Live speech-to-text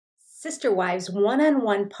Sister Wives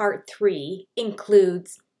One-on-One Part 3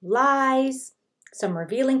 includes lies, some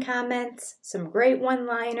revealing comments, some great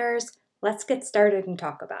one-liners. Let's get started and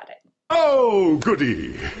talk about it. Oh,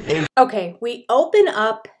 goody! Okay, we open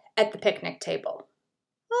up at the picnic table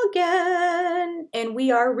again, and we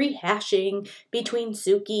are rehashing between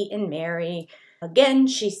Sookie and Mary. Again,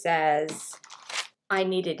 she says, I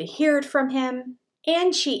needed to hear it from him.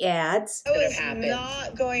 And she adds, I was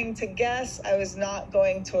not going to guess. I was not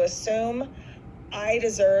going to assume. I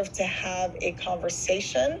deserve to have a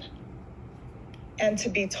conversation and to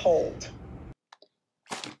be told.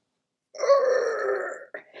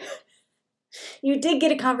 You did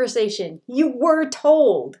get a conversation. You were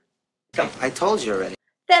told. I told you already.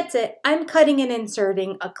 That's it. I'm cutting and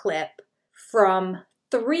inserting a clip from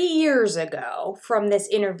 3 years ago from this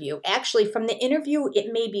interview. Actually, from the interview,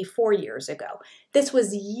 it may be 4 years ago. This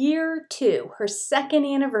was year 2, her second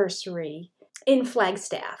anniversary in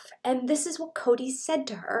Flagstaff. And this is what Cody said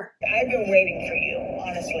to her. I've been waiting for you,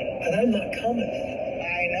 honestly. And I'm not coming.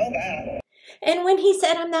 I know that. And when he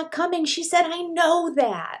said, I'm not coming, she said, I know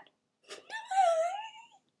that.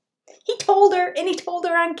 He told her, and he told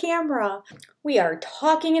her on camera. We are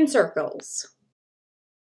talking in circles.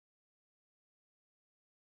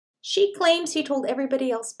 She claims he told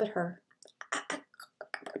everybody else but her.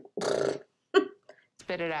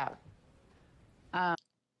 Spit it out.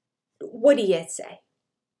 What do you say?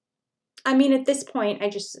 I mean, at this point,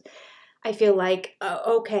 I feel like,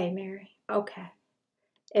 okay, Mary, okay.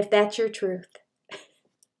 If that's your truth,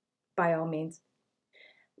 by all means.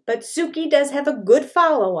 But Sookie does have a good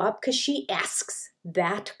follow-up because she asks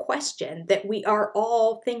that question that we are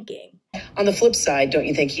all thinking. On the flip side, don't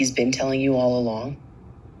you think he's been telling you all along?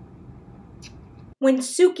 When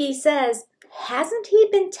Sookie says, hasn't he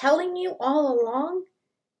been telling you all along?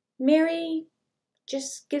 Mary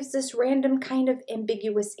just gives this random kind of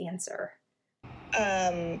ambiguous answer.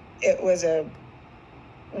 It was a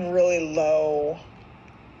really low,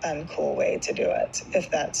 uncool way to do it, if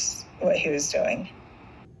that's what he was doing.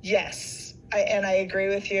 Yes, I agree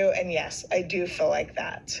with you, and yes, I do feel like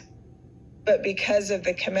that. But because of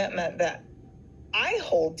the commitment that I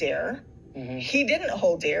hold dear, he didn't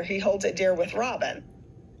hold dear. He holds it dear with Robin.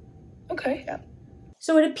 Okay. Yeah.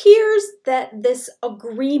 So it appears that this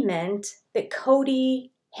agreement that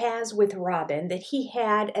Cody has with Robin, that he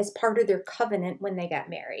had as part of their covenant when they got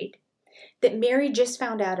married, that Mary just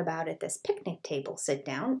found out about at this picnic table sit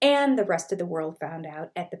down, and the rest of the world found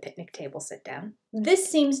out at the picnic table sit down. This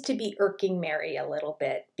seems to be irking Mary a little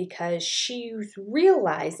bit because she's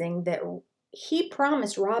realizing that he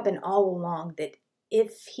promised Robin all along that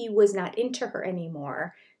if he was not into her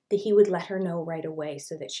anymore, that he would let her know right away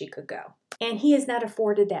so that she could go. And he has not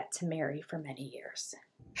afforded that to Mary for many years.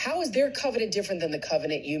 How is their covenant different than the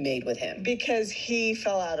covenant you made with him? Because he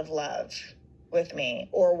fell out of love with me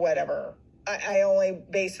or whatever. I only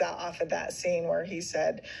base that off of that scene where he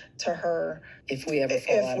said to her, if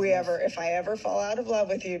I ever fall out of love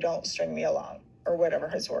with you, don't string me along, or whatever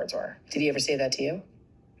his words were. Did he ever say that to you?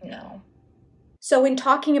 No. So in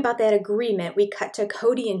talking about that agreement, we cut to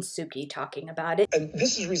Cody and Sookie talking about it. And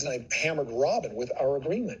this is the reason I hammered Robin with our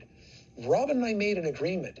agreement. Robin and I made an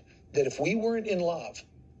agreement that if we weren't in love,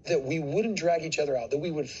 that we wouldn't drag each other out, that we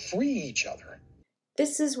would free each other.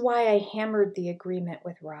 This is why I hammered the agreement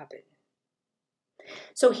with Robin.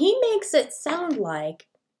 So he makes it sound like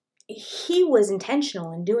he was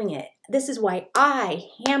intentional in doing it. This is why I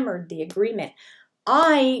hammered the agreement.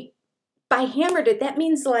 By hammered it, that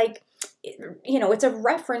means like, you know, it's a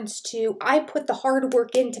reference to I put the hard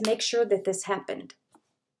work in to make sure that this happened.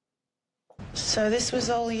 So this was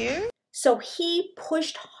all you? So he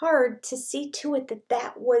pushed hard to see to it that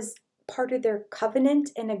that was part of their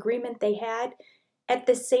covenant and agreement they had at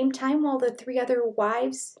the same time while the 3 other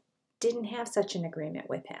wives didn't have such an agreement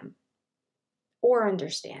with him or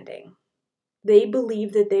understanding. They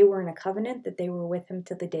believed that they were in a covenant, that they were with him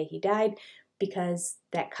till the day he died, because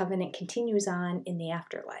that covenant continues on in the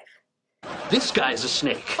afterlife. This guy's a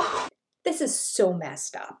snake. This is so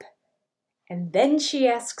messed up. And then she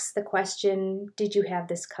asks the question, did you have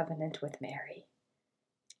this covenant with Mary?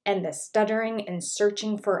 And the stuttering and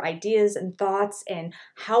searching for ideas and thoughts and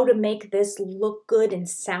how to make this look good and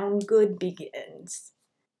sound good begins.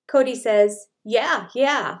 Cody says,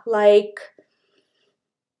 yeah, like,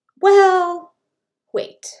 well,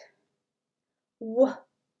 wait.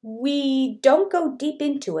 We don't go deep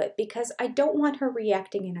into it because I don't want her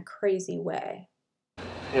reacting in a crazy way.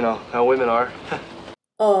 You know how women are.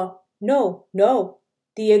 No.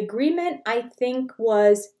 The agreement, I think,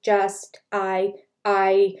 was just I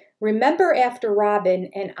remember after Robin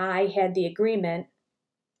and I had the agreement,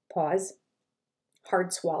 pause,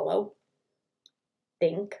 hard swallow.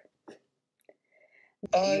 Think.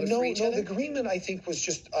 No, the agreement I think was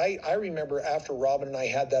just, I remember after Robin and I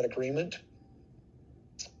had that agreement,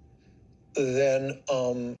 then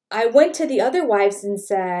I went to the other wives and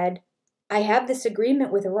said, I have this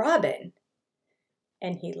agreement with Robin.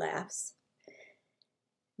 And he laughs.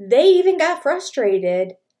 They even got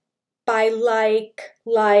frustrated by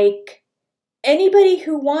like, anybody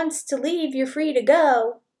who wants to leave, you're free to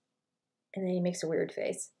go. And then he makes a weird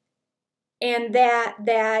face. And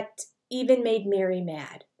that even made Mary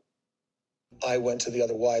mad. I went to the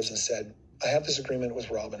other wives and said, I have this agreement with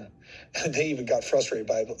Robin. And they even got frustrated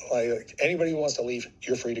by it. Like, anybody who wants to leave,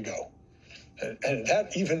 you're free to go. And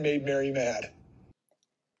that even made Mary mad.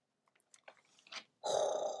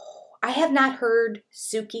 I have not heard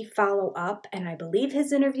Sookie follow up, and I believe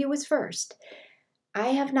his interview was first. I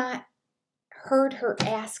have not heard her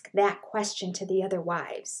ask that question to the other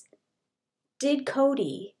wives. Did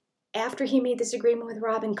Cody, after he made this agreement with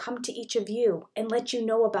Robin, come to each of you and let you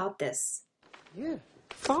know about this? Yeah,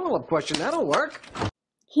 follow-up question, that'll work.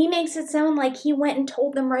 He makes it sound like he went and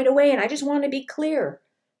told them right away, and I just want to be clear.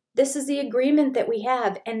 This is the agreement that we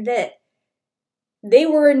have, and that they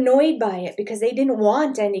were annoyed by it because they didn't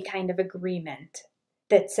want any kind of agreement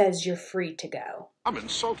that says you're free to go. I'm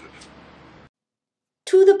insulted.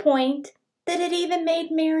 To the point that it even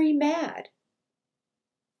made Mary mad.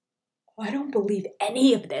 I don't believe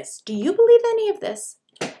any of this. Do you believe any of this?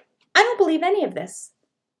 I don't believe any of this.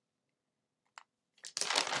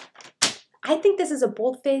 I think this is a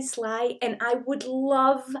bold-faced lie, and I would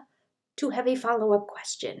love to have a follow-up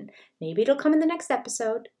question. Maybe it'll come in the next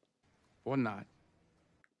episode. Or not.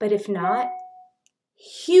 But if not,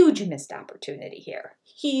 huge missed opportunity here.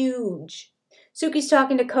 Huge. Sookie's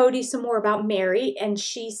talking to Cody some more about Mary, and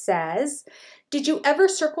she says, did you ever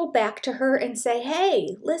circle back to her and say,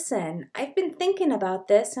 hey, listen, I've been thinking about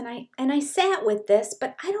this, and I sat with this,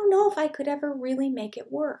 but I don't know if I could ever really make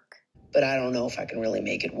it work. But I don't know if I can really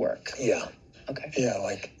make it work. Yeah. Okay. Yeah,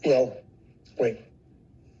 like, well, wait.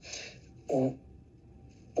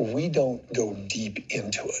 We don't go deep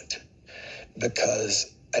into it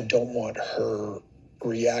because I don't want her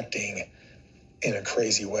reacting in a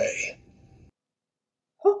crazy way.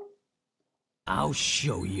 I'll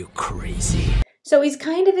show you crazy. So he's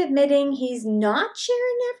kind of admitting he's not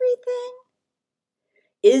sharing everything.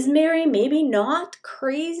 Is Mary maybe not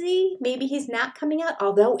crazy? Maybe he's not coming out.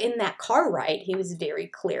 Although in that car ride, he was very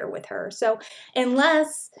clear with her. So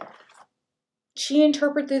unless she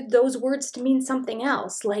interpreted those words to mean something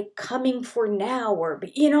else, like coming for now, or,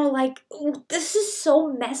 you know, like, this is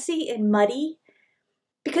so messy and muddy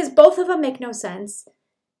because both of them make no sense.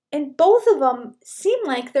 And both of them seem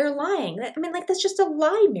like they're lying. I mean, like, that's just a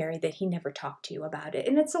lie, Mary, that he never talked to you about it.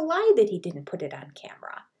 And it's a lie that he didn't put it on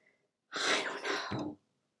camera. I don't know.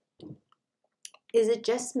 Is it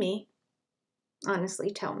just me?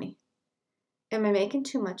 Honestly, tell me. Am I making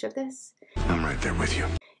too much of this? I'm right there with you.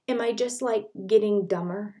 Am I just, like, getting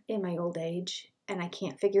dumber in my old age and I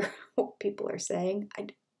can't figure out what people are saying?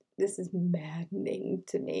 This is maddening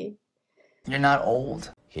to me. You're not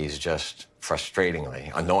old. He's just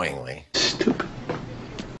frustratingly, annoyingly stupid.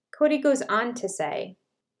 Cody goes on to say,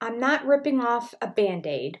 I'm not ripping off a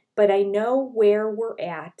Band-Aid, but I know where we're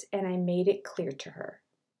at and I made it clear to her.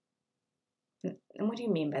 And what do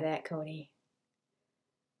you mean by that, Cody?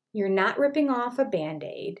 You're not ripping off a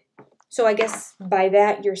Band-Aid. So I guess by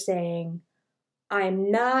that you're saying, I'm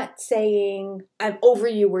not saying, I'm over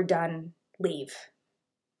you, we're done, leave.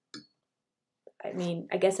 I mean,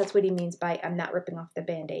 I guess that's what he means by I'm not ripping off the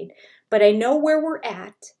Band-Aid. But I know where we're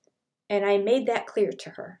at, and I made that clear to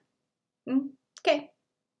her. Okay,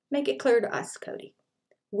 make it clear to us, Cody.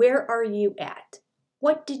 Where are you at?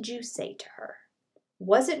 What did you say to her?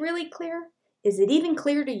 Was it really clear? Is it even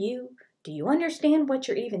clear to you? Do you understand what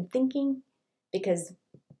you're even thinking? Because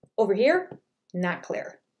over here, not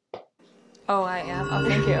clear. Oh, I am. Oh,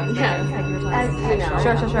 thank you. Yeah.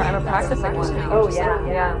 Sure. I'm a practicing one. Oh, yeah.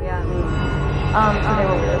 So they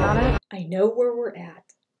were weird about it? I know where we're at.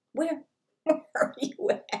 Where are you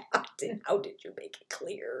at? And how did you make it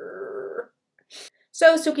clear?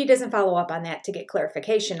 So Sookie doesn't follow up on that to get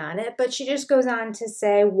clarification on it, but she just goes on to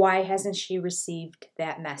say, why hasn't she received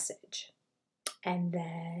that message? And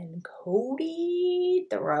then Cody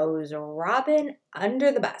throws Robin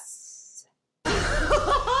under the bus.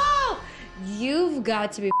 You've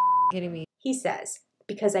got to be kidding me. He says,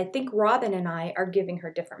 because I think Robin and I are giving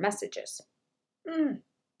her different messages. I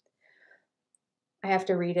have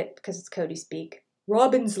to read it because it's Cody speak.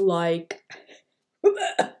 Robin's like,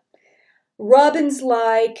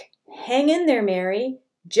 hang in there, Mary.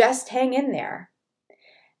 Just hang in there.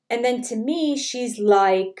 And then to me, she's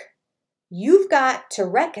like, you've got to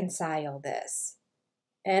reconcile this.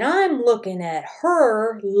 And I'm looking at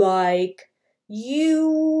her like,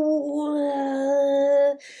 you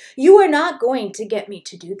are not going to get me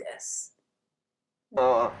to do this.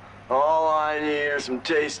 All I need are some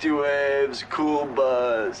tasty waves, cool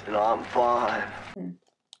buzz, and I'm fine.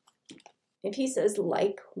 If he says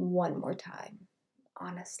like one more time,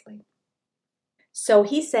 honestly. So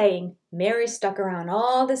he's saying Mary stuck around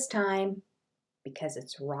all this time because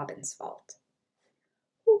it's Robin's fault.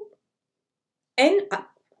 And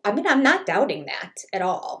I mean, I'm not doubting that at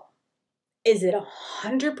all. Is it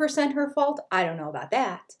 100% her fault? I don't know about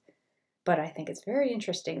that. But I think it's very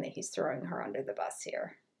interesting that he's throwing her under the bus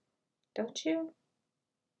here. Don't you?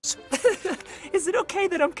 Is it okay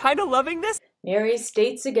that I'm kind of loving this? Mary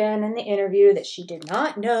states again in the interview that she did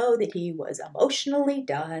not know that he was emotionally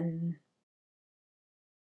done.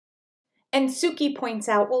 And Suki points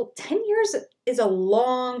out, well, 10 years is a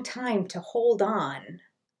long time to hold on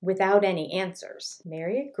without any answers.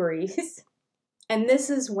 Mary agrees. And this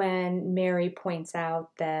is when Mary points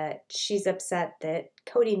out that she's upset that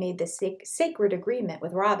Cody made this sacred agreement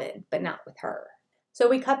with Robin, but not with her. So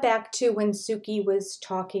we cut back to when Suki was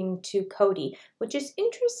talking to Cody, which is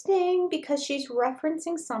interesting because she's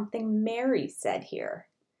referencing something Mary said here.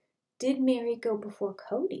 Did Mary go before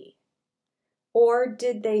Cody? Or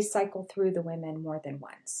did they cycle through the women more than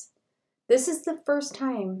once? This is the first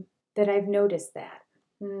time that I've noticed that.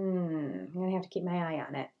 I'm going to have to keep my eye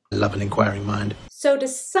on it. I love an inquiring mind. So to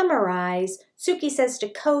summarize, Suki says to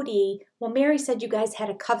Cody, well, Mary said you guys had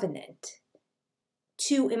a covenant,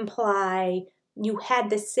 to imply you had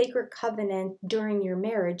this sacred covenant during your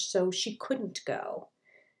marriage, so she couldn't go.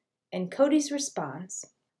 And Cody's response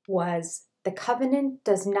was, the covenant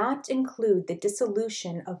does not include the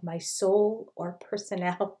dissolution of my soul or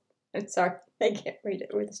personality. I'm sorry, I can't read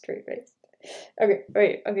it with a straight face. Okay,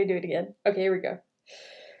 wait, okay, do it again. Okay, here we go.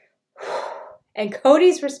 And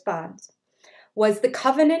Cody's response was, the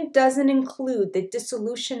covenant doesn't include the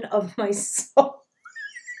dissolution of my soul.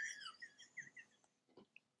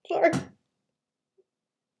 Sorry.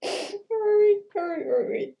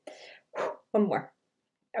 Sorry. One more.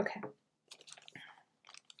 Okay.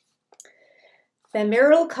 The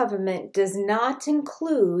marital covenant does not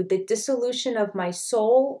include the dissolution of my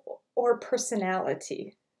soul or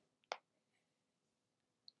personality.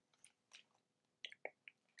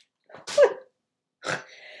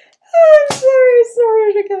 I'm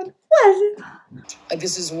sorry again. What?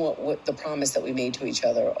 This is what the promise that we made to each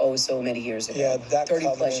other so many years ago. Yeah, that 30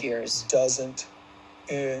 plus years. Doesn't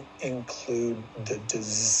include the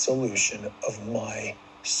dissolution of my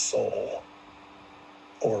soul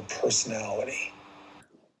or personality.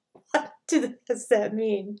 What does that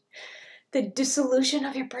mean? The dissolution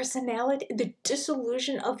of your personality? The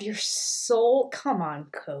dissolution of your soul? Come on,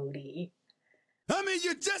 Cody. I mean,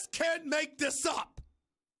 you just can't make this up.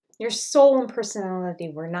 Your soul and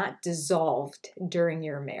personality were not dissolved during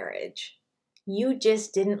your marriage. You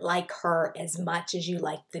just didn't like her as much as you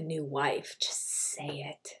liked the new wife. Just say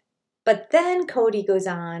it. But then Cody goes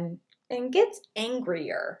on and gets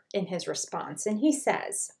angrier in his response. And he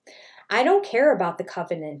says, I don't care about the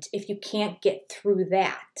covenant if you can't get through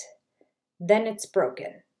that. Then it's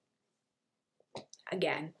broken.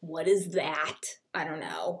 Again, what is that? I don't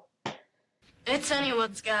know. It's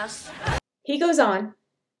anyone's guess. He goes on.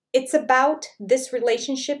 It's about this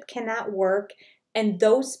relationship cannot work, and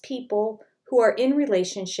those people who are in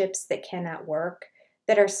relationships that cannot work,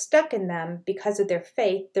 that are stuck in them because of their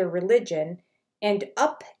faith, their religion, and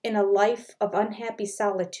up in a life of unhappy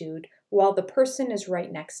solitude while the person is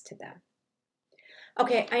right next to them.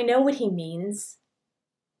 Okay, I know what he means,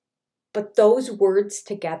 but those words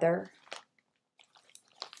together,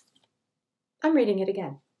 I'm reading it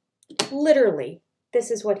again. Literally,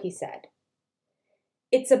 this is what he said.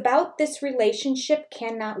 It's about this relationship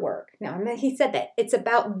cannot work. No, he said that. It's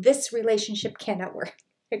about this relationship cannot work.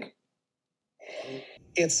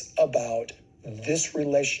 It's about this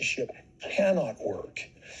relationship cannot work.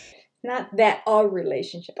 Not that a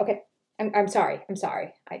relationship. Okay, I'm sorry.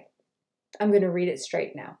 I'm going to read it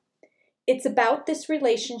straight now. It's about this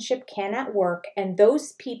relationship cannot work, and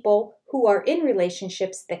those people who are in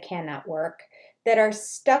relationships that cannot work, that are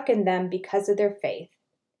stuck in them because of their faith,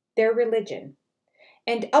 their religion,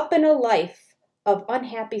 and up in a life of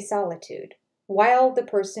unhappy solitude while the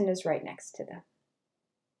person is right next to them.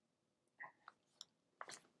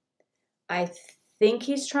 I think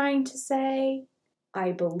he's trying to say,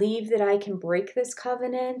 I believe that I can break this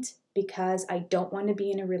covenant because I don't want to be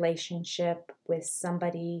in a relationship with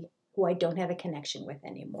somebody who I don't have a connection with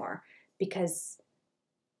anymore, because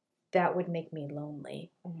that would make me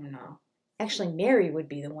lonely. I don't know. Actually, Mary would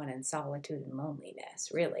be the one in solitude and loneliness,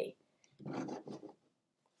 really.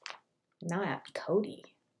 Not Cody.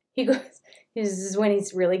 He goes, this is when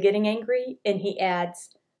he's really getting angry, and he adds,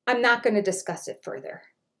 I'm not going to discuss it further.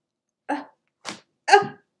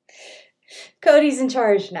 Cody's in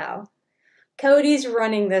charge now. Cody's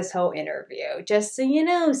running this whole interview. Just so you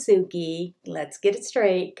know, Suki, let's get it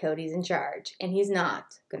straight. Cody's in charge, and he's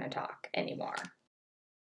not going to talk anymore.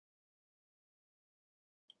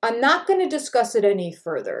 I'm not going to discuss it any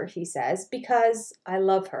further, he says, because I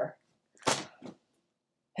love her.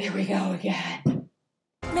 Here we go again.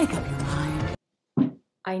 Make up your mind.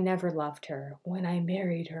 I never loved her. When I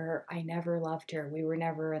married her, I never loved her. We were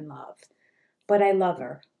never in love. But I love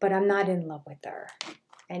her. But I'm not in love with her.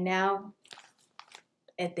 And now,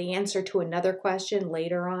 at the answer to another question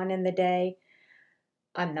later on in the day,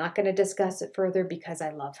 I'm not going to discuss it further because I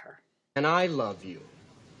love her. And I love you.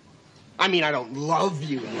 I mean, I don't love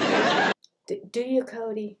you. Do you,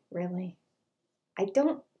 Cody? Really? I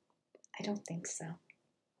don't think so.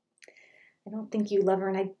 I don't think you love her,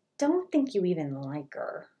 and I don't think you even like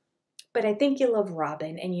her. But I think you love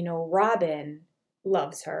Robin, and you know Robin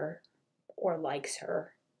loves her, or likes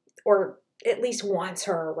her, or at least wants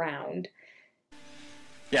her around.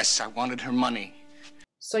 Yes, I wanted her money.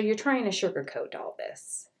 So you're trying to sugarcoat all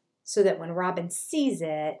this, so that when Robin sees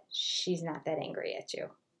it, she's not that angry at you.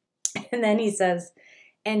 And then he says,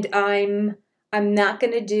 and I'm not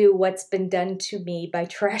going to do what's been done to me by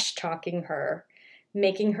trash talking her,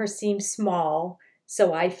 making her seem small,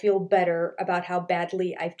 so I feel better about how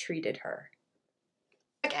badly I've treated her.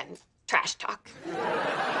 Again, trash talk.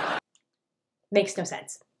 Makes no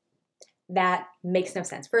sense. That makes no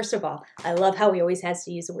sense. First of all, I love how he always has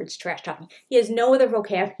to use the words trash talking. He has no other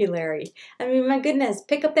vocabulary. I mean, my goodness,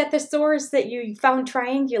 pick up that thesaurus that you found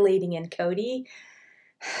triangulating in, Cody.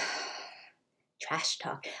 Trash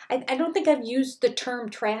talk. I don't think I've used the term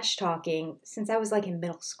trash talking since I was like in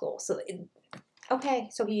middle school. Okay,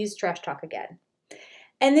 so he used trash talk again.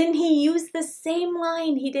 And then he used the same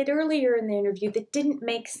line he did earlier in the interview that didn't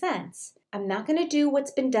make sense. I'm not going to do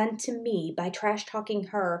what's been done to me by trash talking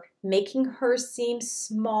her, making her seem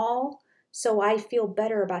small, so I feel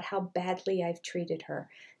better about how badly I've treated her.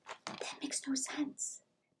 That makes no sense.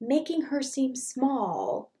 Making her seem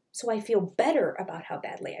small, so I feel better about how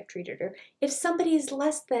badly I've treated her. If somebody is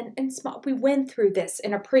less than and small, we went through this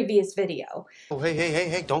in a previous video. Oh,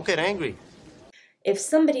 hey, don't get angry. If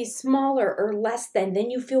somebody's smaller or less than,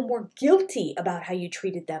 then you feel more guilty about how you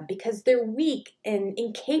treated them because they're weak and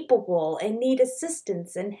incapable and need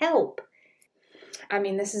assistance and help. I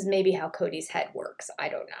mean, this is maybe how Cody's head works. I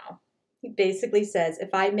don't know. He basically says,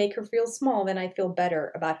 if I make her feel small, then I feel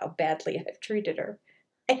better about how badly I've treated her.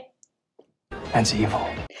 That's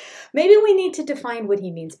evil. Maybe we need to define what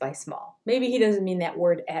he means by small. Maybe he doesn't mean that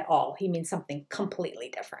word at all. He means something completely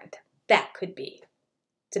different. That could be,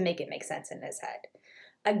 to make it make sense in his head.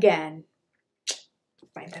 Again,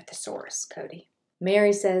 find that thesaurus, Cody.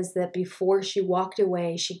 Mary says that before she walked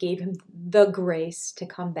away, she gave him the grace to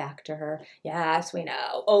come back to her. Yes, we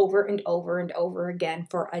know. Over and over and over again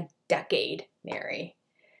for a decade, Mary.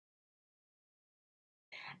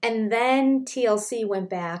 And then TLC went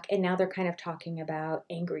back, and now they're kind of talking about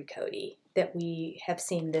Angry Cody that we have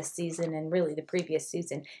seen this season and really the previous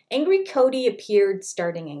season. Angry Cody appeared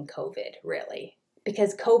starting in COVID, really.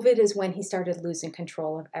 Because COVID is when he started losing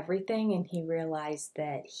control of everything, and he realized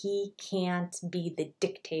that he can't be the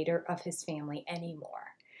dictator of his family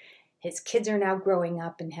anymore. His kids are now growing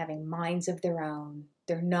up and having minds of their own.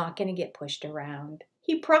 They're not going to get pushed around.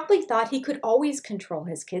 He probably thought he could always control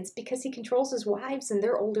his kids because he controls his wives and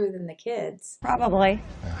they're older than the kids. Probably.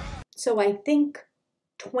 So I think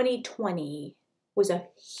 2020 was a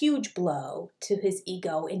huge blow to his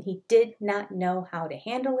ego, and he did not know how to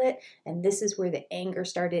handle it, and this is where the anger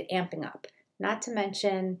started amping up. Not to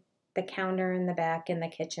mention the counter in the back in the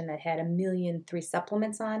kitchen that had 1,000,003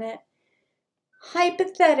 supplements on it.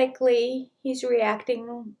 Hypothetically, he's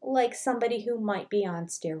reacting like somebody who might be on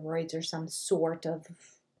steroids or some sort of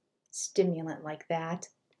stimulant like that.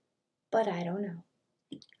 But I don't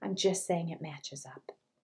know. I'm just saying it matches up.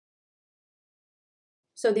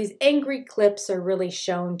 So these angry clips are really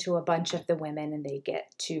shown to a bunch of the women, and they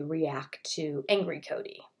get to react to Angry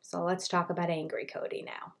Cody. So let's talk about Angry Cody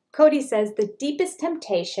now. Cody says, the deepest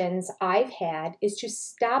temptations I've had is to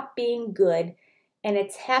stop being good, and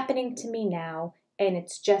it's happening to me now, and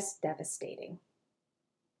it's just devastating.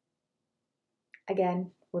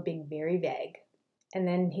 Again, we're being very vague. And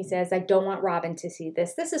then he says, I don't want Robin to see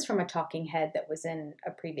this. This is from a talking head that was in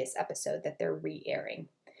a previous episode that they're re-airing.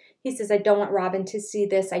 He says, I don't want Robin to see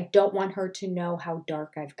this. I don't want her to know how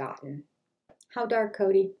dark I've gotten. How dark,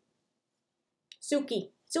 Cody? Suki,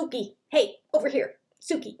 hey, over here.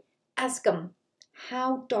 Suki, ask him,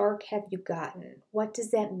 how dark have you gotten? What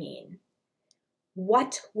does that mean?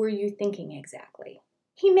 What were you thinking exactly?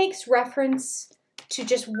 He makes reference to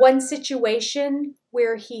just one situation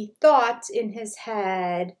where he thought in his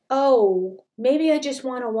head, oh, maybe I just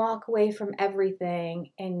want to walk away from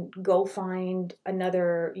everything and go find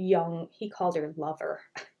another young, he called her lover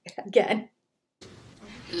again.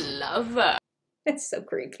 Lover. It's so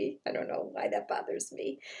creepy. I don't know why that bothers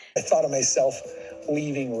me. I thought of myself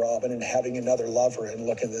leaving Robin and having another lover and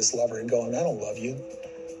looking at this lover and going, I don't love you.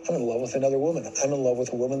 I'm in love with another woman. I'm in love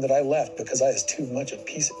with a woman that I left because I was too much a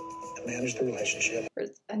piece of to manage the relationship.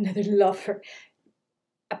 Another lover.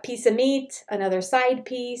 A piece of meat, another side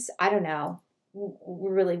piece. I don't know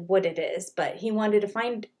really what it is, but he wanted to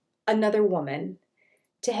find another woman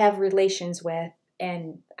to have relations with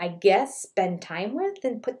and I guess spend time with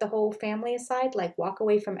and put the whole family aside, like walk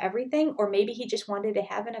away from everything, or maybe he just wanted to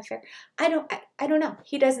have an affair. I don't know.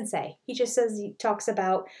 He doesn't say. He just says, he talks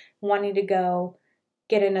about wanting to go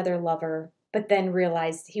get another lover, but then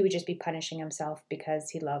realized he would just be punishing himself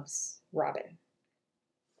because he loves Robin.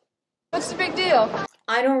 What's the big deal?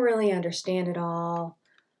 I don't really understand it all.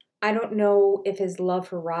 I don't know if his love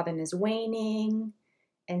for Robin is waning,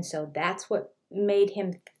 and so that's what made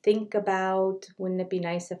him think about, wouldn't it be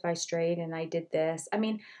nice if I strayed and I did this? I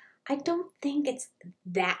mean, I don't think it's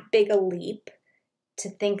that big a leap to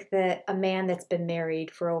think that a man that's been married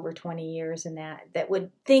for over 20 years and that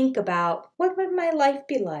would think about, what would my life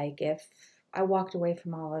be like if I walked away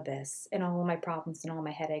from all of this and all of my problems and all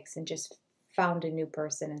my headaches and just found a new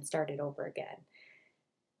person and started over again.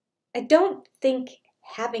 I don't think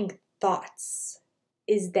having thoughts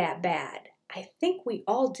is that bad. I think we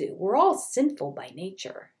all do. We're all sinful by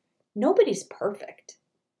nature. Nobody's perfect.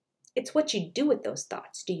 It's what you do with those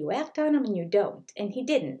thoughts. Do you act on them and you don't? And he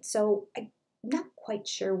didn't. So I'm not quite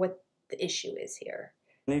sure what the issue is here.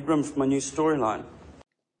 I need room for my new storyline.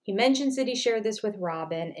 He mentions that he shared this with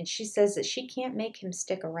Robin, and she says that she can't make him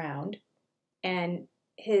stick around. And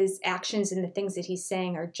his actions and the things that he's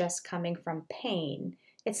saying are just coming from pain.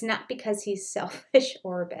 It's not because he's selfish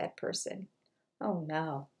or a bad person. Oh,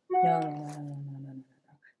 no. No.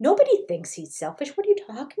 Nobody thinks he's selfish. What are you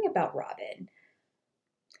talking about, Robin?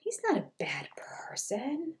 He's not a bad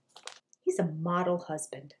person. He's a model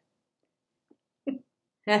husband.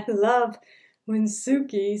 I love when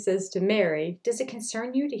Suki says to Mary, does it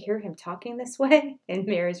concern you to hear him talking this way? And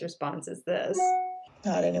Mary's response is this.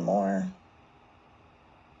 Not anymore.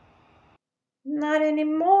 Not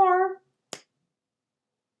anymore.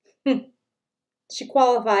 She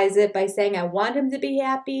qualifies it by saying, I want him to be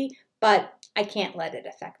happy, but I can't let it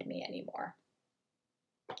affect me anymore.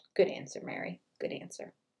 Good answer, Mary. Good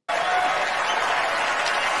answer.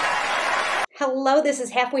 Hello, this is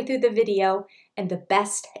halfway through the video, and the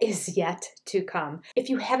best is yet to come. If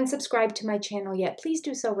you haven't subscribed to my channel yet, please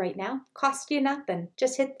do so right now. Cost you nothing.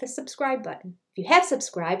 Just hit the subscribe button. If you have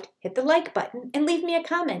subscribed, hit the like button and leave me a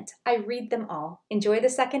comment. I read them all. Enjoy the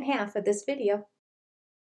second half of this video.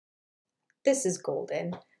 This is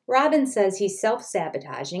golden. Robin says he's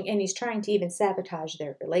self-sabotaging and he's trying to even sabotage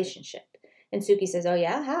their relationship. And Suki says, oh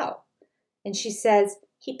yeah, how? And she says,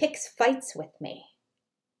 he picks fights with me.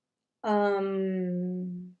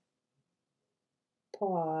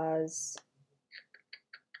 Pause.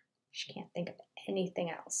 She can't think of anything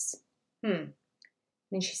else. Then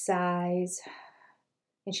she sighs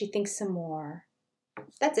and she thinks some more.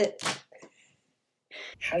 That's it.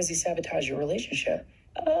 How does he sabotage your relationship?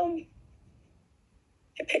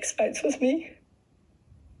 He picks fights with me.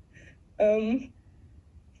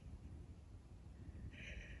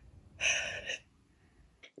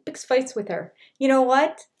 Picks fights with her. You know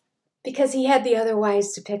what? Because he had the other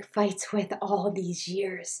wives to pick fights with all these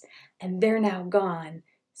years, and they're now gone.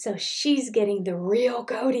 So she's getting the real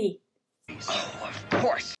Cody. Oh, of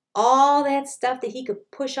course. All that stuff that he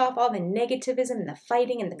could push off, all the negativism and the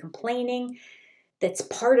fighting and the complaining, that's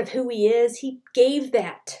part of who he is. He gave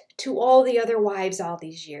that to all the other wives all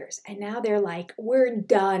these years. And now they're like, we're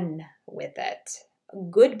done with it.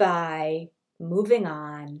 Goodbye. Moving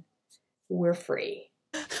on. We're free.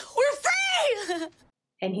 We're free!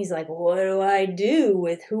 And he's like, what do I do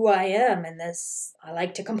with who I am in this? I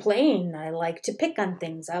like to complain. I like to pick on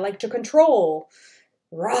things. I like to control.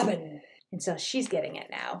 Robin. And so she's getting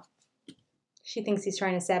it now. She thinks he's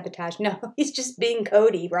trying to sabotage. No, he's just being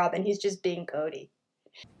Cody, Robin. He's just being Cody.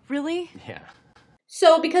 Really? Yeah.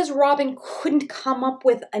 So because Robin couldn't come up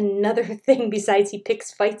with another thing besides he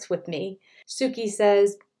picks fights with me, Suki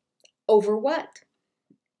says, over what?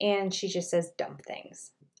 And she just says dumb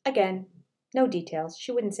things. Again, no details.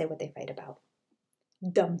 She wouldn't say what they fight about.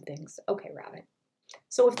 Dumb things. Okay, Robin.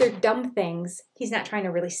 So if they're dumb things, he's not trying to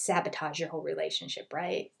really sabotage your whole relationship,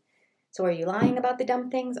 right? So are you lying about the dumb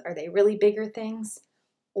things? Are they really bigger things?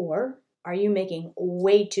 Or are you making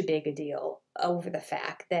way too big a deal over the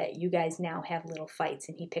fact that you guys now have little fights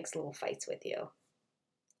and he picks little fights with you?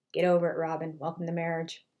 Get over it, Robin. Welcome to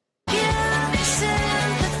marriage.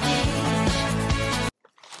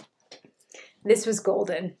 This was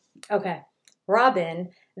golden. Okay. Robin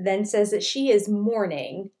then says that she is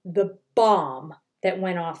mourning the bomb that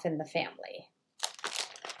went off in the family.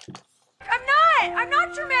 I'm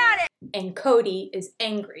not dramatic. And Cody is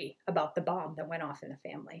angry about the bomb that went off in the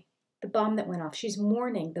family. The bomb that went off. She's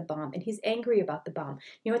mourning the bomb, and he's angry about the bomb.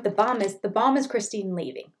 You know what the bomb is? The bomb is Christine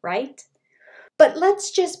leaving, right? But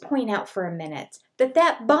let's just point out for a minute that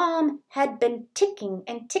that bomb had been ticking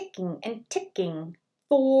and ticking and ticking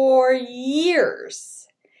for years.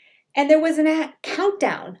 And there was a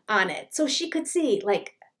countdown on it, so she could see,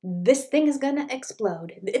 like, this thing is going to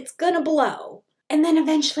explode. It's going to blow. And then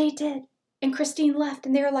eventually it did. And Christine left,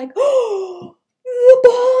 and they were like, oh, the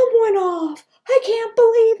bomb went off. I can't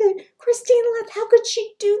believe it. Christine left. How could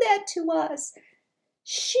she do that to us?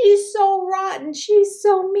 She's so rotten. She's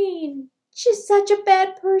so mean. She's such a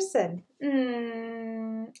bad person.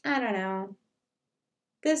 I don't know.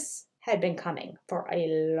 This had been coming for a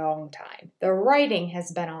long time. The writing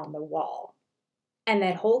has been on the wall. And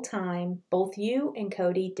that whole time, both you and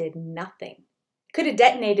Cody did nothing. Could have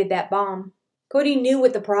detonated that bomb. Cody knew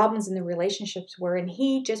what the problems in the relationships were, and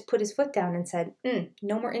he just put his foot down and said,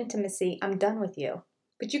 no more intimacy. I'm done with you.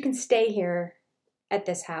 But you can stay here at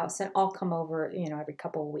this house, and I'll come over, every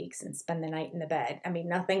couple of weeks and spend the night in the bed. I mean,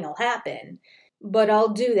 nothing will happen, but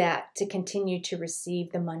I'll do that to continue to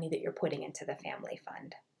receive the money that you're putting into the family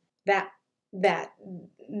fund. That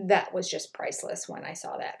was just priceless when I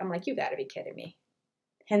saw that. I'm like, you gotta be kidding me.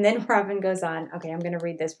 And then Robin goes on. Okay, I'm going to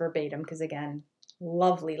read this verbatim because, again,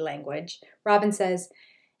 lovely language. Robin says,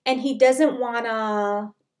 and he just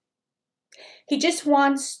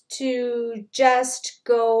wants to just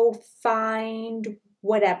go find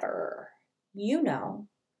whatever,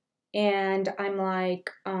 And I'm like,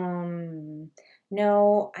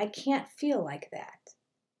 no, I can't feel like that.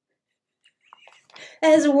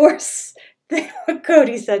 That is worse than what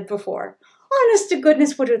Cody said before. Honest to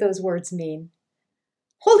goodness, what do those words mean?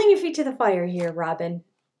 Holding your feet to the fire here, Robin.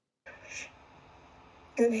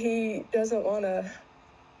 And he doesn't want to,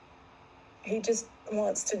 he just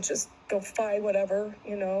wants to just go find whatever,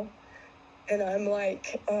 And I'm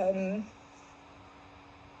like,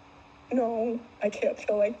 no, I can't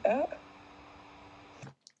feel like that.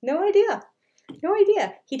 No idea.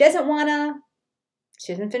 He doesn't want to,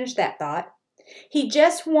 she didn't finish that thought. He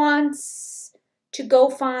just wants to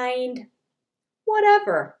go find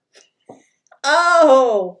whatever.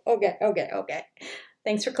 Oh, okay.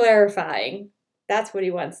 Thanks for clarifying. That's what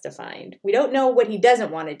he wants to find. We don't know what he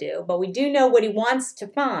doesn't want to do, but we do know what he wants to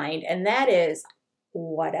find, and that is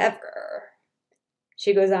whatever.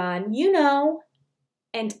 She goes on,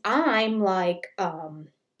 and I'm like, no,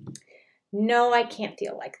 I can't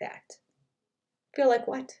feel like that. Feel like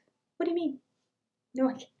what? What do you mean?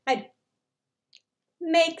 No, I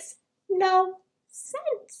makes no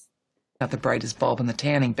sense. Not the brightest bulb in the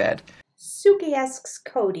tanning bed. Suki asks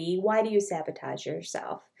Cody, why do you sabotage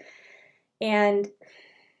yourself? And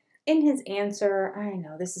in his answer, I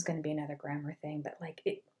know this is going to be another grammar thing, but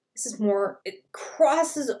it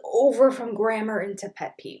crosses over from grammar into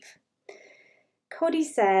pet peeve. Cody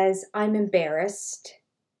says, I'm embarrassed.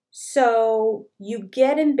 So you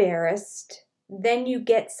get embarrassed, then you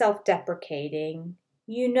get self-deprecating.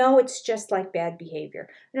 It's just like bad behavior.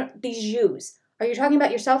 These yous. Are you talking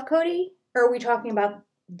about yourself, Cody? Or are we talking about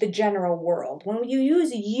the general world? When you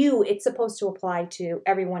use you, it's supposed to apply to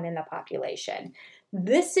everyone in the population.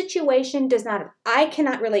 This situation I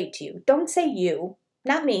cannot relate to you. Don't say you,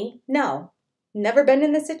 not me. No, never been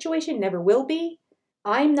in this situation, never will be.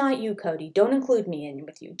 I'm not you, Cody. Don't include me in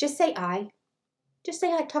with you. Just say I. Just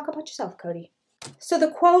say I. Talk about yourself, Cody. So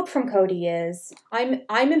the quote from Cody is, I'm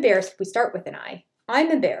embarrassed. If we start with an I. I'm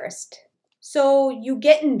embarrassed. So you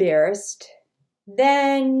get embarrassed.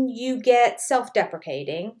 Then you get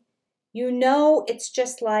self-deprecating. It's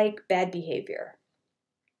just like bad behavior.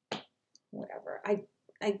 Whatever. I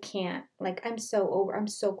can't. I'm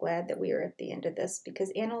so glad that we are at the end of this,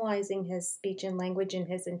 because analyzing his speech and language and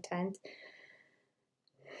his intent.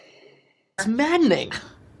 It's maddening.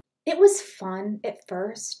 It was fun at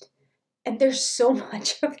first, and there's so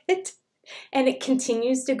much of it. And it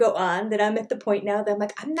continues to go on that I'm at the point now that I'm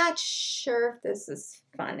like, I'm not sure if this is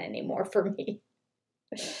fun anymore for me.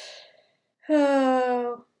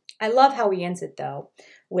 Oh, I love how he ends it though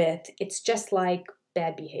with, it's just like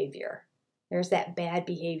bad behavior. There's that bad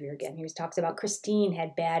behavior again. He talks about Christine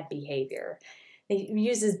had bad behavior. He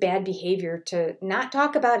uses bad behavior to not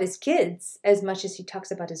talk about his kids as much as he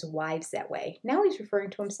talks about his wives that way. Now he's referring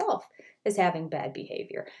to himself as having bad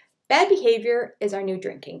behavior. Bad behavior is our new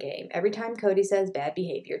drinking game. Every time Cody says bad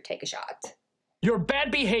behavior, take a shot. Your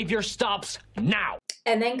bad behavior stops now.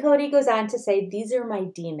 And then Cody goes on to say, these are my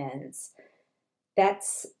demons.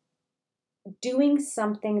 That's doing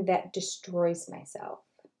something that destroys myself.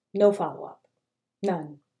 No follow-up.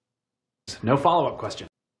 None. No follow-up question.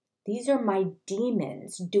 These are my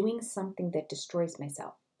demons doing something that destroys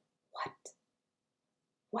myself. What?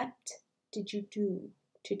 What did you do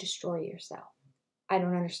to destroy yourself? I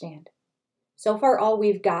don't understand. So far, all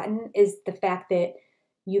we've gotten is the fact that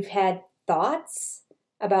you've had thoughts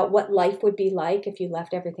about what life would be like if you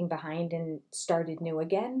left everything behind and started new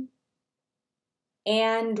again.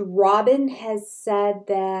 And Robin has said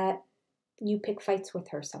that you pick fights with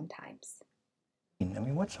her sometimes. I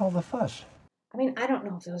mean, what's all the fuss? I mean, I don't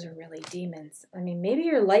know if those are really demons. I mean, maybe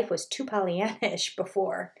your life was too Pollyanna-ish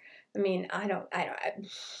before. I mean, I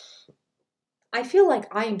feel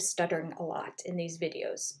like I am stuttering a lot in these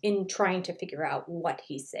videos in trying to figure out what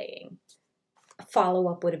he's saying. A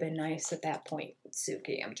follow-up would have been nice at that point,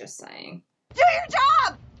 Suki, I'm just saying. Do your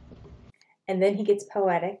job! And then he gets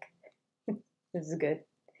poetic. This is good.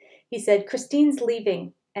 He said, Christine's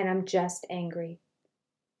leaving, and I'm just angry.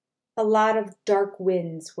 A lot of dark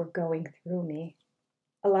winds were going through me.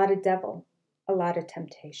 A lot of devil, a lot of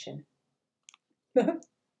temptation. What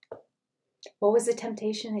was the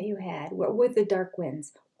temptation that you had? What were the dark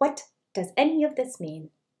winds? What does any of this mean?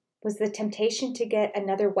 Was the temptation to get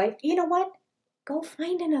another wife? You know what? Go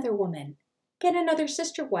find another woman. Get another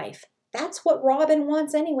sister wife. That's what Robin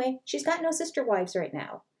wants anyway. She's got no sister wives right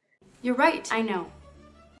now. You're right, I know.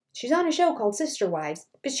 She's on a show called Sister Wives,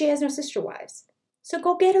 but she has no sister wives. So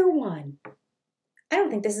go get her one. I don't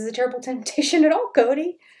think this is a terrible temptation at all,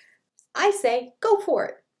 Cody. I say go for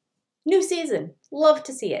it. New season. Love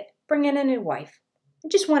to see it. Bring in a new wife. I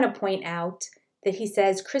just want to point out that he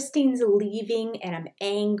says, Christine's leaving and I'm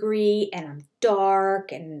angry and I'm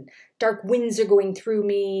dark and dark winds are going through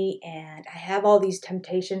me and I have all these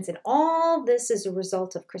temptations and all this is a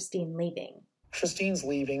result of Christine leaving. Christine's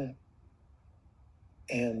leaving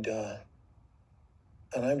and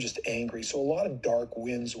I'm just angry. So a lot of dark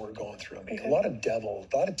winds were going through me. Okay. A lot of devil,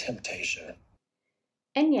 a lot of temptation.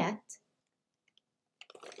 And yet,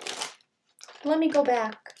 let me go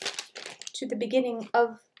back to the beginning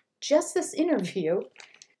of just this interview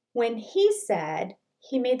when he said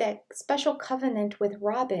he made that special covenant with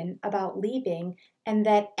Robin about leaving and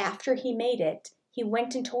that after he made it, he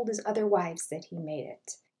went and told his other wives that he made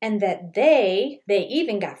it. And that they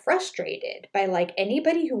even got frustrated by like,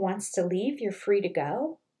 anybody who wants to leave, you're free to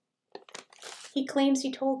go. He claims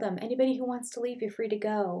he told them, anybody who wants to leave, you're free to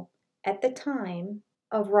go at the time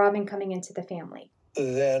of Robin coming into the family.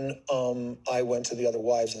 Then I went to the other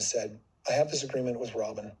wives and said, I have this agreement with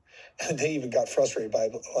Robin. And they even got frustrated by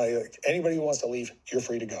it. Like, anybody who wants to leave, you're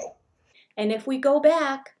free to go. And if we go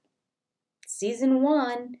back, season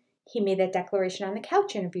 1, he made that declaration on the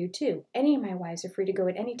couch interview too. Any of my wives are free to go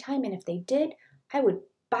at any time. And if they did, I would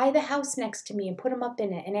buy the house next to me and put them up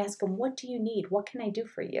in it and ask them, what do you need? What can I do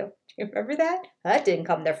for you? Do you remember that? That didn't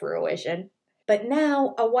come to fruition. But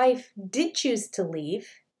now a wife did choose to leave.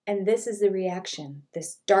 And this is the reaction.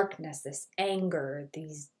 This darkness, this anger,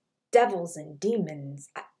 these devils and demons.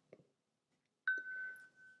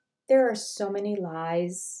 There are so many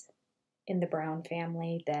lies in the Brown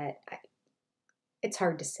family that it's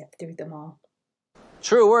hard to sift through them all.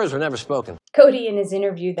 True words were never spoken. Cody in his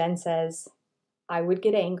interview then says, I would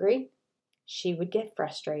get angry. She would get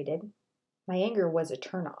frustrated. My anger was a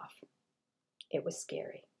turnoff. It was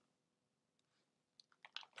scary.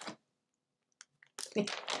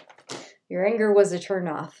 Your anger was a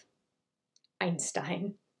turnoff.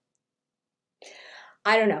 Einstein.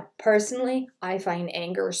 I don't know. Personally, I find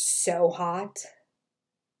anger so hot.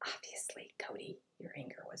 Obviously, Cody, your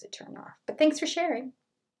anger was a turnoff. But thanks for sharing.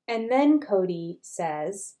 And then Cody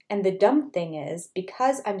says, and the dumb thing is,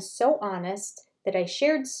 because I'm so honest that I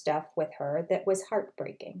shared stuff with her that was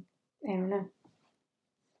heartbreaking. I don't know.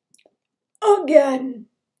 Again.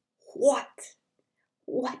 What?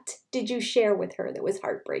 What did you share with her that was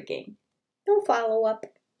heartbreaking? No follow-up.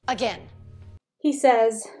 Again. He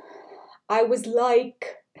says, I was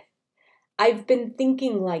like, I've been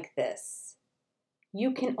thinking like this.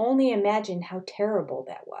 You can only imagine how terrible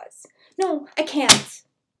that was. No, I can't.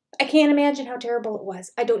 I can't imagine how terrible it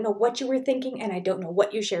was. I don't know what you were thinking, and I don't know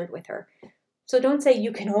what you shared with her. So don't say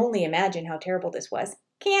you can only imagine how terrible this was.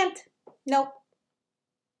 Can't. Nope.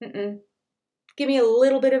 Give me a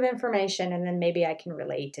little bit of information and then maybe I can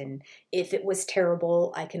relate. And if it was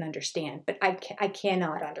terrible, I can understand. But I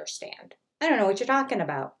cannot understand. I don't know what you're talking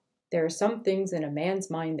about. There are some things in a man's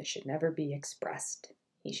mind that should never be expressed,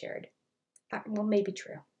 he shared. Well, maybe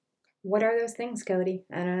true. What are those things, Cody?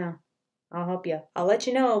 I don't know. I'll help you. I'll let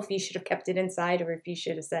you know if you should have kept it inside or if you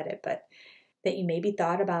should have said it. But that you maybe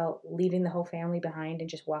thought about leaving the whole family behind and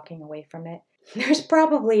just walking away from it. There's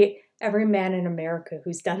probably every man in America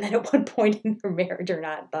who's done that at one point in their marriage or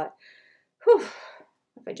not. But, whew,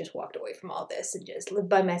 if I just walked away from all this and just lived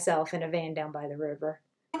by myself in a van down by the river.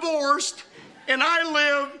 Divorced, and I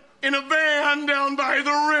live in a van down by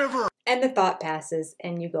the river. And the thought passes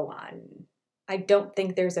and you go on. I don't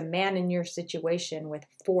think there's a man in your situation with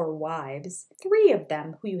 4 wives, 3 of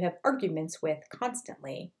them who you have arguments with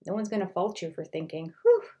constantly. No one's going to fault you for thinking,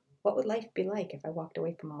 whew, what would life be like if I walked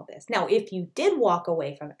away from all this? Now, if you did walk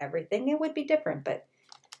away from everything, it would be different, but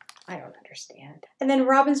I don't understand. And then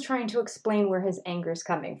Robin's trying to explain where his anger's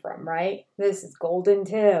coming from, right? This is golden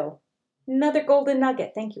too. Another golden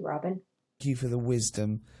nugget. Thank you, Robin. Thank you for the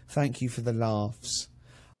wisdom. Thank you for the laughs.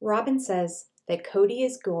 Robin says that Cody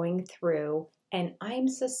is going through an I'm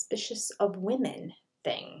suspicious of women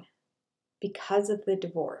thing because of the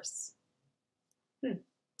divorce.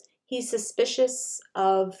 He's suspicious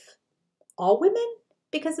of all women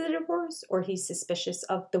because of the divorce? Or he's suspicious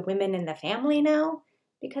of the women in the family now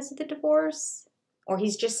because of the divorce? Or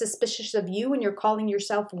he's just suspicious of you and you're calling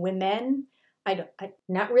yourself women? I'm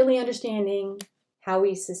not really understanding how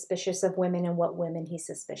he's suspicious of women and what women he's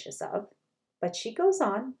suspicious of. But she goes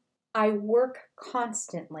on. I work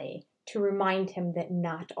constantly to remind him that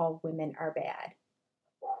not all women are bad.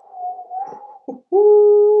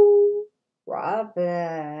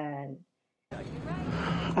 Robin.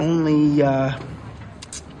 Only,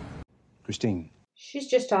 Christine. She's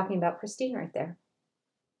just talking about Christine right there.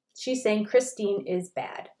 She's saying Christine is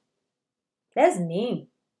bad. That's mean.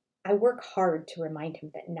 I work hard to remind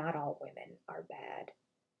him that not all women are bad.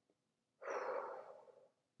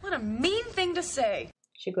 What a mean thing to say.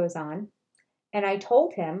 She goes on. And I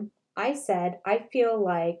told him, I said, I feel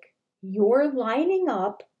like you're lining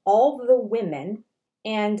up all the women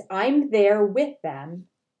and I'm there with them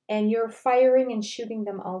and you're firing and shooting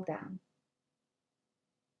them all down.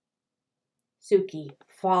 Suki,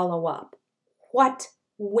 follow up. What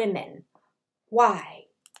women? Why?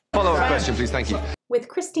 Follow-up question, please. Thank you. With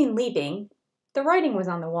Christine leaving, the writing was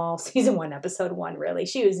on the wall, season 1, episode 1, really.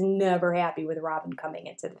 She was never happy with Robin coming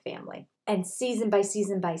into the family. And season by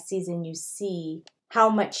season by season, you see how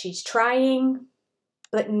much she's trying,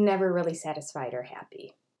 but never really satisfied or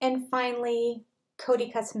happy. And finally, Cody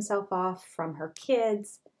cuts himself off from her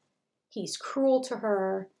kids. He's cruel to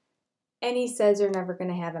her. And he says they're never going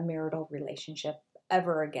to have a marital relationship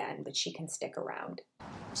ever again, but she can stick around.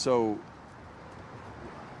 So,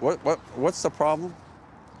 what's the problem?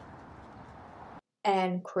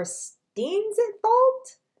 And Christine's at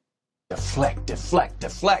fault? Deflect, deflect,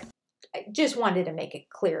 deflect. I just wanted to make it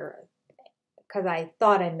clear because I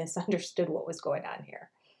thought I misunderstood what was going on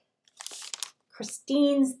here.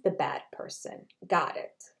 Christine's the bad person. Got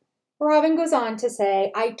it. Robin goes on to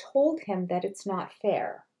say, I told him that it's not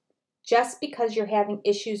fair. Just because you're having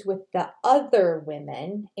issues with the other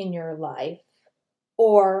women in your life,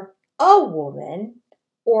 or a woman,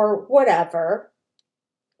 or whatever,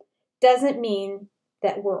 doesn't mean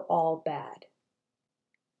that we're all bad.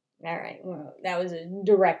 All right, well, that was a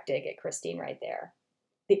direct dig at Christine right there.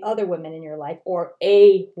 The other women in your life, or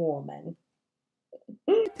a woman.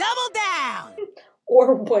 Double down!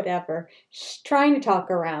 Or whatever. She's trying to talk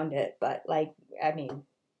around it, but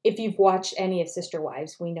if you've watched any of Sister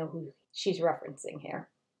Wives, we know who she's referencing here.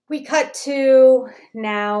 We cut to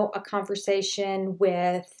now a conversation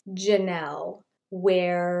with Janelle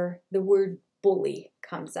where the word bully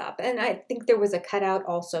comes up. And I think there was a cutout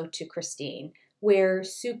also to Christine where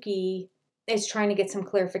Suki is trying to get some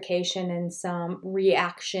clarification and some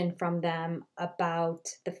reaction from them about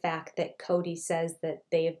the fact that Cody says that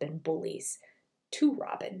they have been bullies to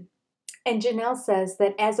Robin. And Janelle says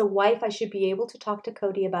that as a wife, I should be able to talk to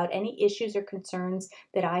Cody about any issues or concerns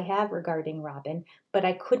that I have regarding Robin, but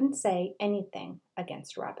I couldn't say anything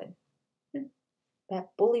against Robin. That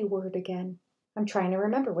bully word again. I'm trying to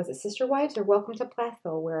remember, was it Sister Wives or Welcome to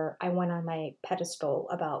Plathville where I went on my pedestal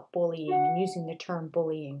about bullying and using the term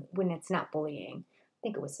bullying when it's not bullying? I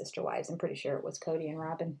think it was Sister Wives. I'm pretty sure it was Cody and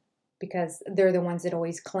Robin because they're the ones that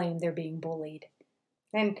always claim they're being bullied.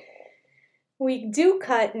 And we do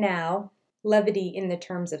cut now levity in the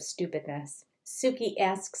terms of stupidness. Suki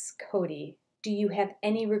asks Cody do you have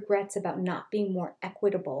any regrets about not being more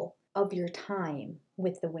equitable of your time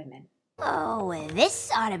with the women? Oh,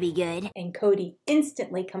 this ought to be good. And Cody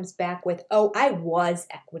instantly comes back with, oh, I was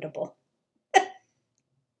equitable.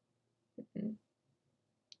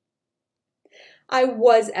 I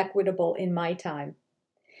was equitable in my time.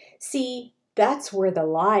 See, that's where the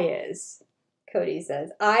lie is, Cody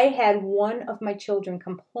says. I had one of my children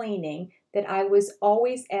complaining that I was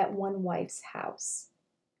always at one wife's house.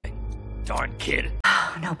 Darn kid.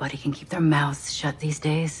 Nobody can keep their mouths shut these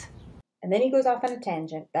days. And then he goes off on a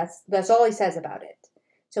tangent. That's all he says about it.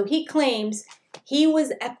 So he claims he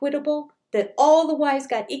was equitable, that all the wives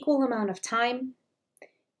got equal amount of time,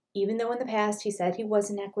 even though in the past he said he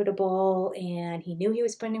wasn't equitable and he knew he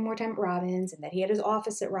was spending more time at Robin's and that he had his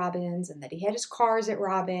office at Robin's and that he had his cars at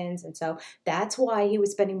Robin's. And so that's why he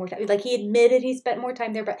was spending more time. Like, he admitted he spent more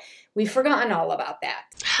time there, but we've forgotten all about that.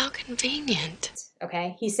 How convenient.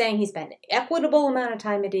 Okay, he's saying he spent an equitable amount of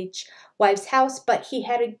time at each wife's house, but he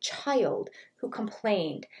had a child who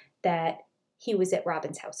complained that he was at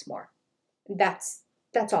Robin's house more. That's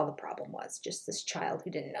all the problem was, just this child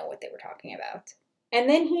who didn't know what they were talking about. And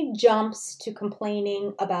then he jumps to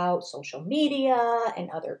complaining about social media and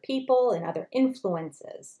other people and other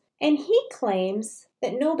influences. And he claims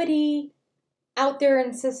that nobody out there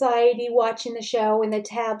in society watching the show in the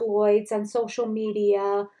tabloids on social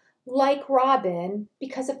media like Robin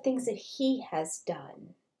because of things that he has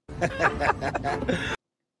done.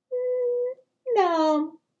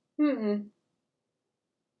 No.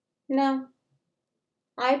 No.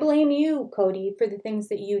 I blame you, Cody, for the things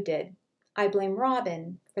that you did. I blame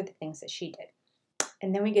Robin for the things that she did.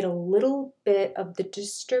 And then we get a little bit of the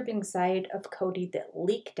disturbing side of Cody that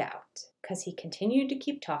leaked out because he continued to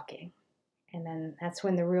keep talking. And then that's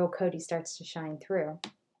when the real Cody starts to shine through.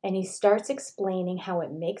 And he starts explaining how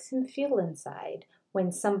it makes him feel inside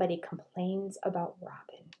when somebody complains about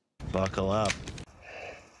Robin. Buckle up.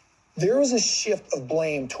 There was a shift of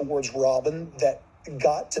blame towards Robin that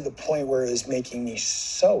got to the point where it was making me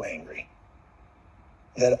so angry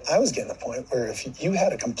that I was getting to the point where if you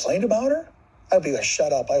had a complaint about her, I'd be like,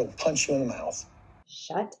 shut up, I will punch you in the mouth.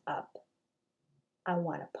 Shut up. I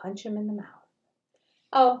want to punch him in the mouth.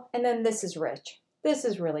 Oh, and then this is Rich. This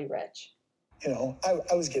is really Rich. You know,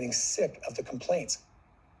 I was getting sick of the complaints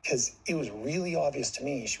because it was really obvious to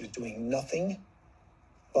me she was doing nothing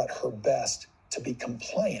but her best to be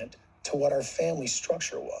compliant to what our family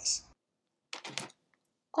structure was.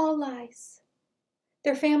 All lies.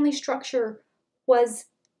 Their family structure was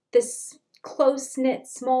this close-knit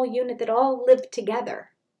small unit that all lived together.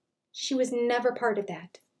 She was never part of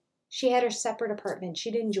that. She had her separate apartment.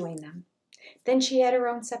 She didn't join them. Then she had her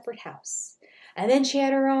own separate house. And then she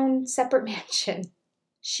had her own separate mansion.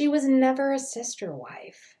 She was never a sister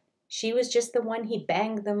wife. She was just the one he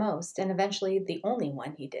banged the most, and eventually the only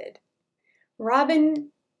one he did. Robin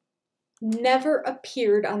never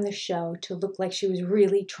appeared on the show to look like she was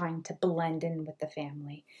really trying to blend in with the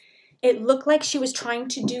family. It looked like she was trying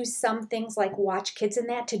to do some things like watch kids and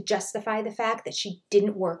that to justify the fact that she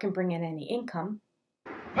didn't work and bring in any income.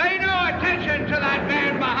 Pay no attention to that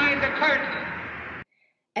man behind the curtain.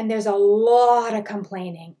 And there's a lot of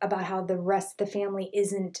complaining about how the rest of the family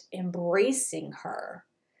isn't embracing her.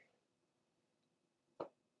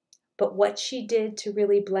 But what she did to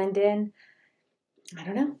really blend in, I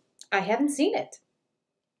don't know. I haven't seen it.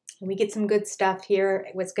 We get some good stuff here.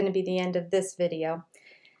 What's going to be the end of this video.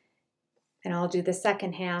 And I'll do the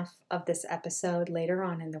second half of this episode later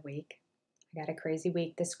on in the week. I got a crazy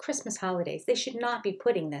week. This Christmas holidays. They should not be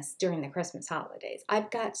putting this during the Christmas holidays. I've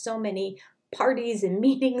got so many parties and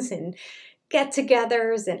meetings and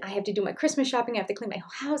get-togethers, and I have to do my Christmas shopping. I have to clean my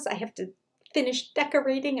whole house. I have to finish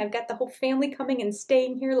decorating. I've got the whole family coming and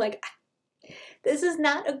staying here. Like, this is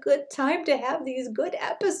not a good time to have these good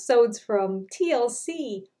episodes from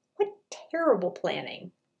TLC. What terrible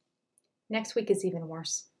planning. Next week is even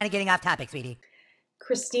worse. Kind of getting off topic, sweetie.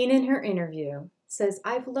 Christine in her interview says,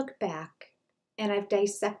 I've looked back and I've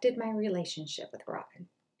dissected my relationship with Robin.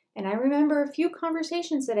 And I remember a few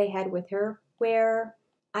conversations that I had with her where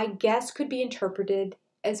I guess could be interpreted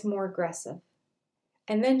as more aggressive.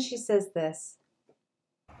 And then she says this.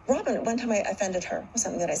 Robin, one time I offended her with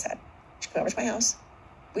something that I said. She came over to my house.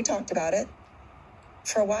 We talked about it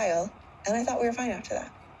for a while, and I thought we were fine after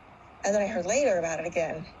that. And then I heard later about it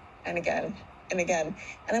again and again and again.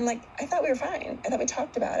 And I'm like, I thought we were fine. I thought we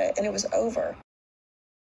talked about it, and it was over.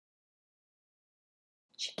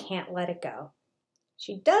 She can't let it go.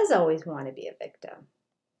 She does always want to be a victim.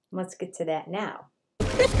 Let's get to that now.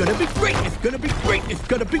 It's gonna be great! It's gonna be great! It's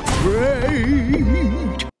gonna be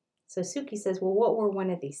great! So Suki says, well, what were one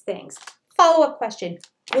of these things? Follow-up question.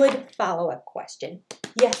 Good follow-up question.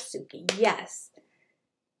 Yes, Suki, yes.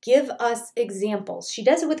 Give us examples. She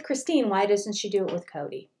does it with Christine. Why doesn't she do it with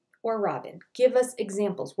Cody or Robin? Give us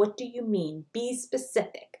examples. What do you mean? Be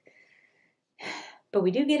specific. But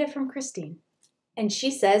we do get it from Christine. And she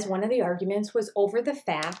says one of the arguments was over the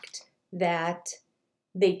fact that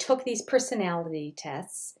they took these personality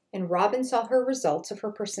tests and Robin saw her results of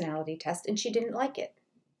her personality test and she didn't like it.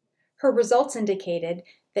 Her results indicated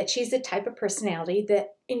that she's the type of personality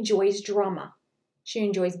that enjoys drama. She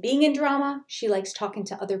enjoys being in drama. She likes talking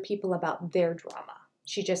to other people about their drama.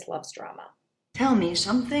 She just loves drama. Tell me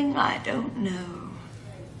something I don't know.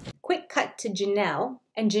 Quick cut to Janelle.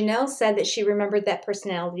 And Janelle said that she remembered that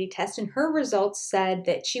personality test and her results said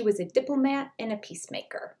that she was a diplomat and a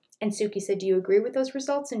peacemaker. And Suki said, do you agree with those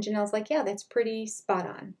results? And Janelle's like, yeah, that's pretty spot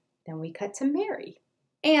on. Then we cut to Mary.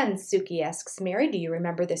 And Suki asks Mary, do you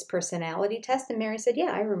remember this personality test? And Mary said,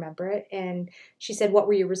 yeah, I remember it. And she said, what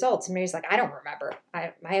were your results? And Mary's like, I don't remember.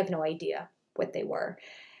 I have no idea what they were.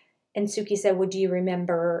 And Suki said, well, do you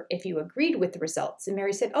remember if you agreed with the results? And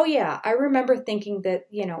Mary said, oh, yeah, I remember thinking that,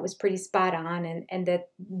 you know, it was pretty spot on and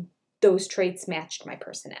that those traits matched my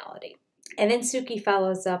personality. And then Suki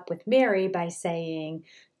follows up with Mary by saying,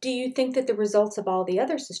 do you think that the results of all the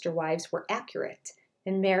other sister wives were accurate?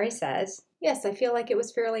 And Mary says, yes, I feel like it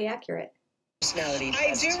was fairly accurate. Personality I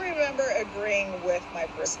test. do remember agreeing with my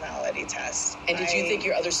personality test. And did you think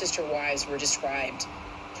your other sister wives were described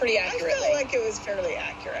pretty accurately? I felt like it was fairly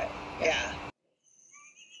accurate. Yeah.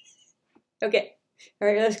 Okay. All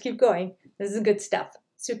right, let's keep going. This is good stuff.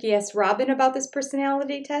 Suki asked Robin about this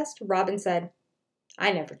personality test. Robin said,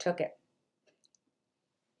 I never took it.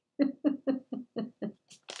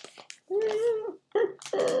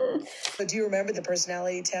 But do you remember the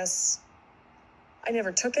personality tests? I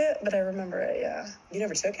never took it, but I remember it, yeah. You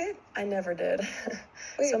never took it? I never did.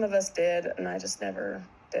 Some of us did, and I just never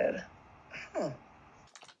did. Huh.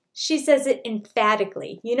 She says it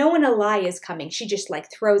emphatically. You know when a lie is coming, she just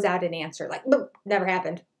like throws out an answer like, boop, never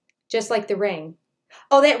happened. Just like the ring.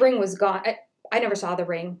 Oh, that ring was gone. I never saw the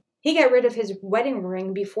ring. He got rid of his wedding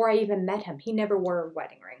ring before I even met him. He never wore a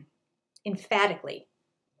wedding ring. Emphatically.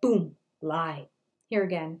 Boom. Lie. Here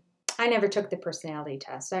again. I never took the personality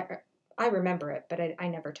test. I remember it, but I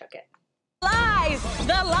never took it. Lies!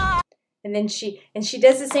 The lie! And then she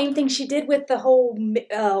does the same thing she did with the whole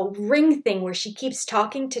ring thing where she keeps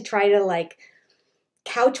talking to try to like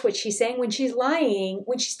couch what she's saying. When she's lying,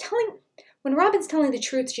 when Robin's telling the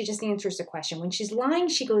truth, she just answers the question. When she's lying,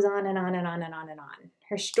 she goes on and on and on and on and on.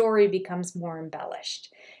 Her story becomes more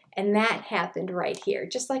embellished. And that happened right here,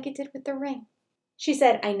 just like it did with the ring. She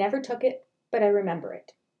said, I never took it, but I remember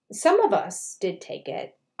it. Some of us did take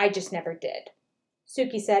it. I just never did.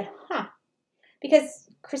 Suki said, huh, because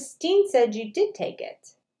Christine said you did take it.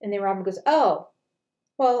 And then Robin goes, oh,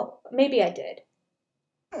 well, maybe I did.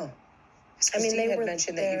 Huh. Christine had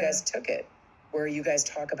mentioned that you guys took it, where you guys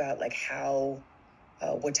talk about like how,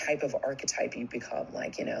 what type of archetype you become,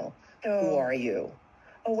 like, you know, who are you?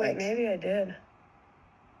 Oh, wait, like, maybe I did.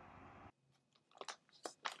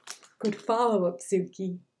 Good follow-up,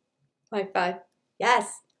 Suki. High five.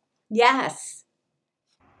 Yes. Yes.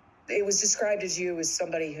 It was described as you as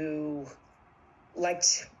somebody who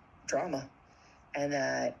liked drama and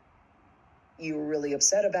that you were really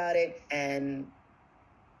upset about it and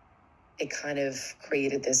it kind of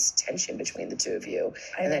created this tension between the two of you.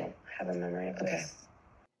 I don't have a memory of this.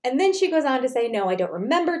 And then she goes on to say, no, I don't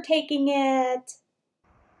remember taking it.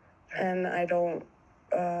 And I don't,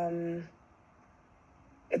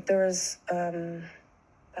 if there was,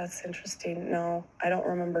 that's interesting. No, I don't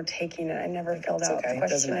remember taking it. I never filled out the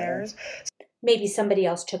questionnaires. Maybe somebody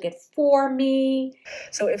else took it for me.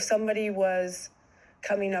 So if somebody was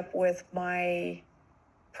coming up with my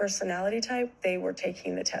personality type, they were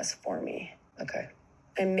taking the test for me. Okay.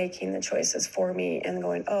 And making the choices for me and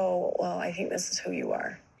going, oh, well, I think this is who you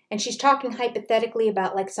are. And she's talking hypothetically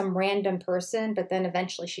about like some random person, but then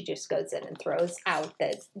eventually she just goes in and throws out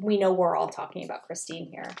that we know we're all talking about Christine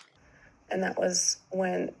here. And that was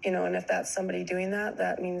when, you know, and if that's somebody doing that,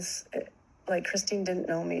 that means like Christine didn't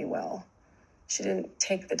know me well. She didn't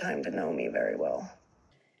take the time to know me very well.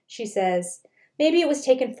 She says, maybe it was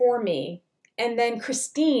taken for me. And then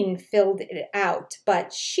Christine filled it out,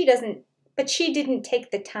 but she didn't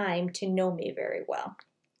take the time to know me very well.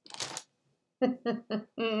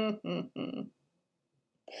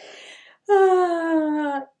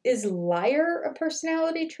 Is liar a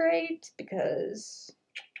personality trait? Because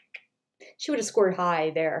she would have scored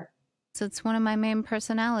high there. So it's one of my main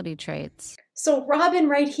personality traits. So Robin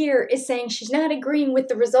right here is saying she's not agreeing with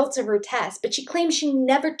the results of her test, but she claims she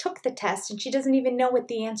never took the test and she doesn't even know what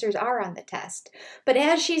the answers are on the test. But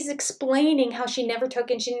as she's explaining how she never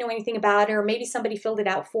took it and she didn't know anything about it, or maybe somebody filled it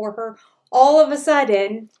out for her, all of a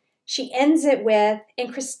sudden she ends it with,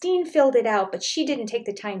 and Christine filled it out, but she didn't take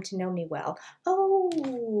the time to know me well.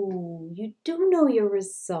 Oh, you do know your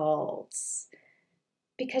results.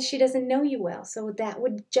 Because she doesn't know you well. So that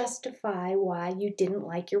would justify why you didn't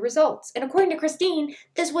like your results. And according to Christine,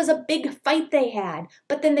 this was a big fight they had.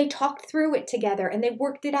 But then they talked through it together and they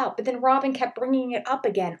worked it out. But then Robin kept bringing it up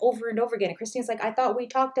again, over and over again. And Christine's like, I thought we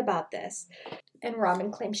talked about this. And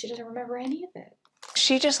Robin claims she doesn't remember any of it.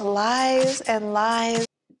 She just lies and lies.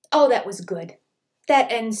 Oh, that was good.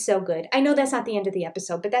 That ends so good. I know that's not the end of the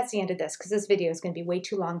episode, but that's the end of this because this video is going to be way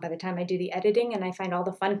too long by the time I do the editing and I find all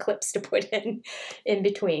the fun clips to put in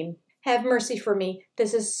between. Have mercy for me.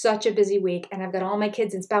 This is such a busy week and I've got all my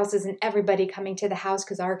kids and spouses and everybody coming to the house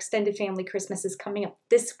because our extended family Christmas is coming up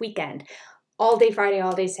this weekend. All day Friday,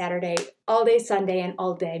 all day Saturday, all day Sunday, and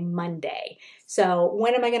all day Monday. So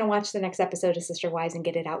when am I going to watch the next episode of Sister Wives and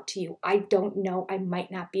get it out to you? I don't know. I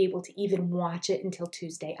might not be able to even watch it until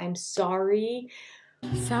Tuesday. I'm sorry.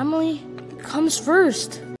 Family comes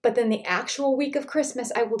first. But then the actual week of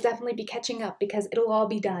Christmas, I will definitely be catching up because it'll all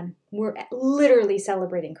be done. We're literally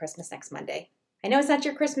celebrating Christmas next Monday. I know it's not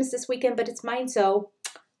your Christmas this weekend, but it's mine, so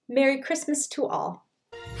Merry Christmas to all.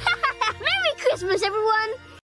 Merry Christmas, everyone!